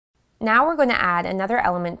Now we're going to add another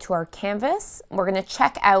element to our canvas. We're going to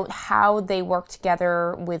check out how they work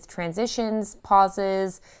together with transitions,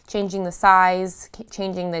 pauses, changing the size,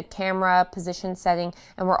 changing the camera position setting,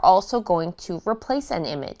 and we're also going to replace an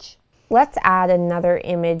image. Let's add another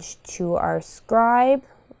image to our scribe.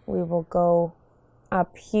 We will go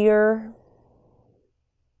up here.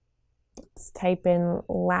 Let's type in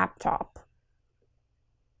laptop.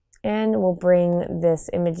 And we'll bring this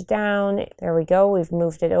image down. There we go, we've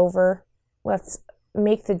moved it over. Let's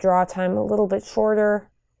make the draw time a little bit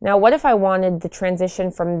shorter. Now, what if I wanted the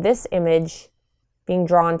transition from this image being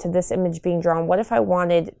drawn to this image being drawn? What if I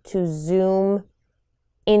wanted to zoom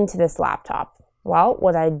into this laptop? Well,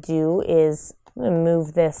 what I do is I'm gonna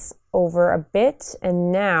move this over a bit,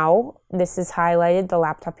 and now this is highlighted, the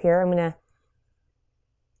laptop here. I'm gonna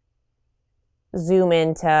zoom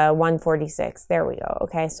into 146. There we go.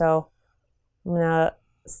 Okay, so I'm gonna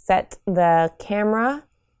set the camera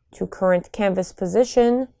to current canvas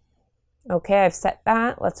position. Okay, I've set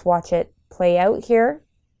that. Let's watch it play out here.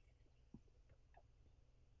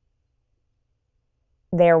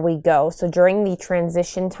 There we go. So during the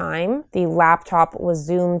transition time, the laptop was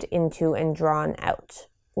zoomed into and drawn out.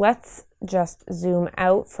 Let's just zoom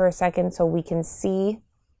out for a second so we can see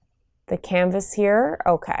the canvas here.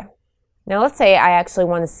 Okay. Now let's say I actually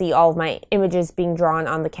want to see all of my images being drawn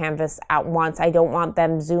on the canvas at once. I don't want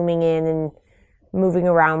them zooming in and moving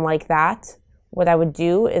around like that. What I would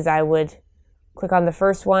do is I would click on the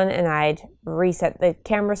first one and I'd reset the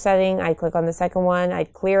camera setting. I'd click on the second one,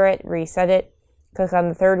 I'd clear it, reset it. Click on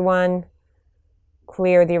the third one,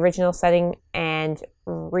 clear the original setting and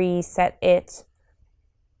reset it.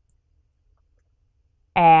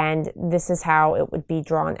 And this is how it would be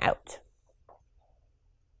drawn out.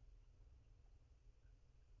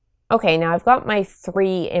 Okay, now I've got my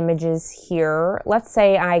 3 images here. Let's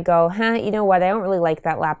say I go, you know what, I don't really like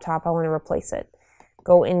that laptop, I want to replace it.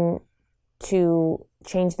 Go in to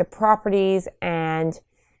change the properties, and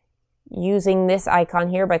using this icon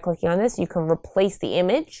here, by clicking on this, you can replace the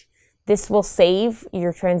image. This will save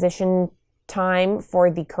your transition time for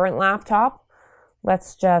the current laptop.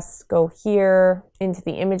 Let's just go here into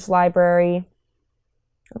the image library.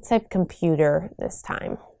 Let's type computer this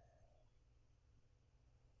time.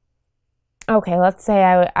 Okay, let's say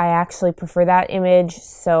I actually prefer that image,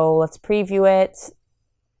 so let's preview it.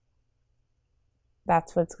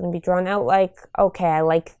 That's what it's going to be drawn out like. Okay, I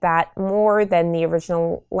like that more than the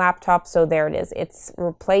original laptop, so there it is. It's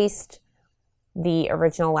replaced the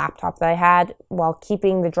original laptop that I had while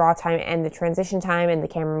keeping the draw time and the transition time and the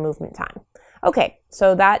camera movement time. Okay,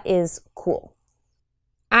 so that is cool.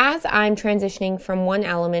 As I'm transitioning from one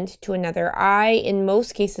element to another, I, in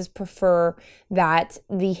most cases, prefer that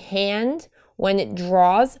the hand, when it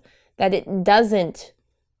draws, that it doesn't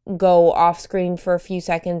go off screen for a few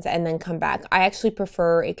seconds and then come back. I actually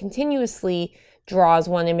prefer it continuously draws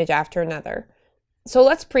one image after another. So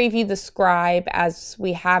let's preview the scribe as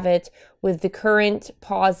we have it with the current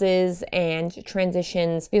pauses and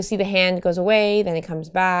transitions. You'll see the hand goes away, then it comes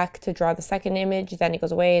back to draw the second image, then it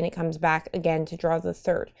goes away and it comes back again to draw the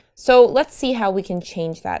third. So let's see how we can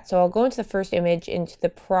change that. So I'll go into the first image, into the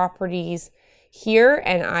properties here,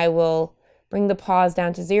 and I will bring the pause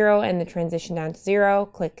down to 0 and the transition down to 0.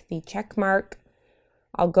 Click the check mark.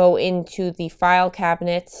 I'll go into the file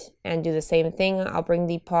cabinet and do the same thing. I'll bring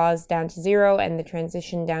the pause down to 0 and the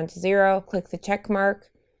transition down to 0. Click the check mark,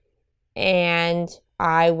 and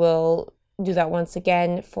I will do that once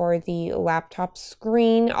again for the laptop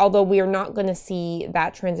screen, although we are not going to see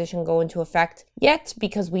that transition go into effect yet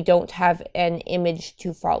because we don't have an image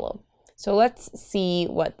to follow. So let's see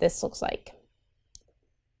what this looks like.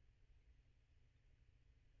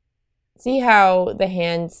 See how the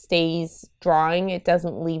hand stays drawing? It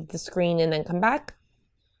doesn't leave the screen and then come back.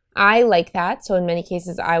 I like that, so in many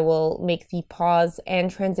cases I will make the pause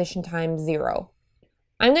and transition time 0.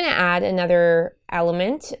 I'm going to add another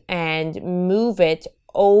element and move it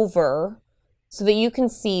over so that you can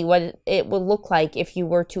see what it would look like if you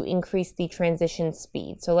were to increase the transition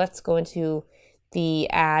speed. So let's go into the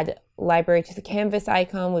add library to the canvas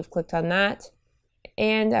icon. We've clicked on that,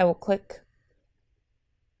 and I will click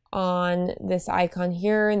on this icon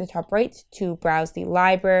here in the top right to browse the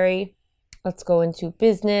library. Let's go into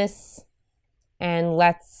business and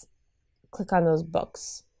let's click on those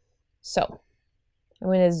books. So I'm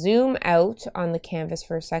going to zoom out on the canvas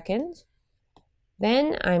for a second.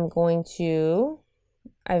 Then I'm going to,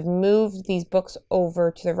 I've moved these books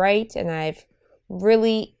over to the right and I've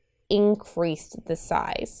really increased the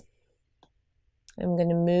size. I'm going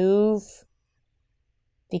to move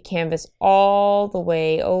the canvas all the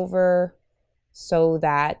way over so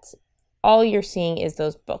that all you're seeing is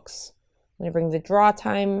those books. I'm going to bring the draw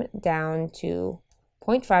time down to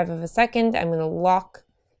 0.5 of a second. I'm going to lock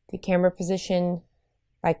the camera position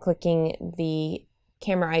by clicking the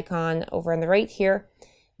camera icon over on the right here.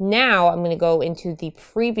 Now I'm going to go into the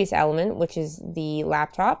previous element, which is the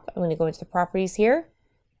laptop. I'm going to go into the properties here.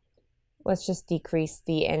 Let's just decrease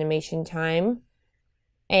the animation time.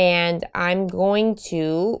 And I'm going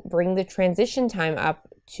to bring the transition time up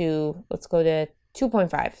to, let's go to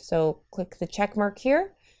 2.5. So click the check mark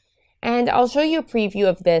here. And I'll show you a preview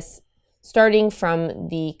of this starting from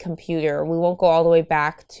the computer. We won't go all the way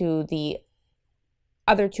back to the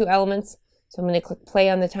other two elements. So I'm going to click play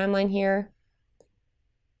on the timeline here.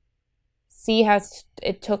 See how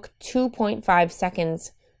it took 2.5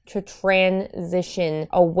 seconds to transition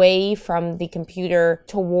away from the computer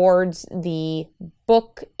towards the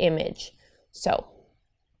book image. So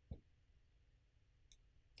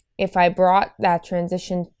if I brought that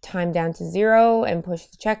transition time down to 0 and push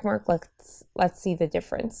the check mark, let's see the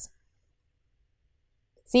difference.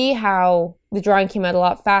 See how the drawing came out a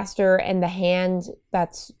lot faster and the hand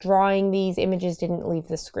that's drawing these images didn't leave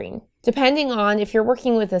the screen. Depending on if you're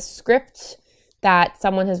working with a script that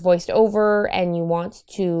someone has voiced over and you want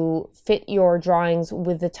to fit your drawings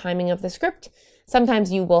with the timing of the script,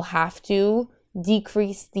 sometimes you will have to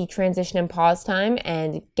decrease the transition and pause time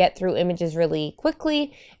and get through images really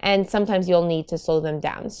quickly, and sometimes you'll need to slow them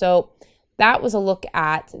down. So that was a look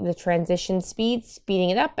at the transition speed, speeding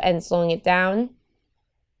it up and slowing it down.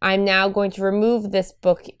 I'm now going to remove this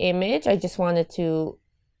book image. I just wanted to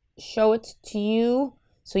show it to you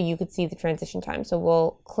so you could see the transition time. So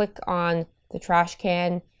we'll click on the trash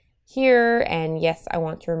can here, and yes, I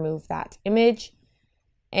want to remove that image.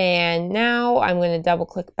 And now I'm going to double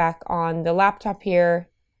click back on the laptop here,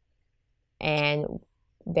 and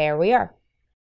there we are.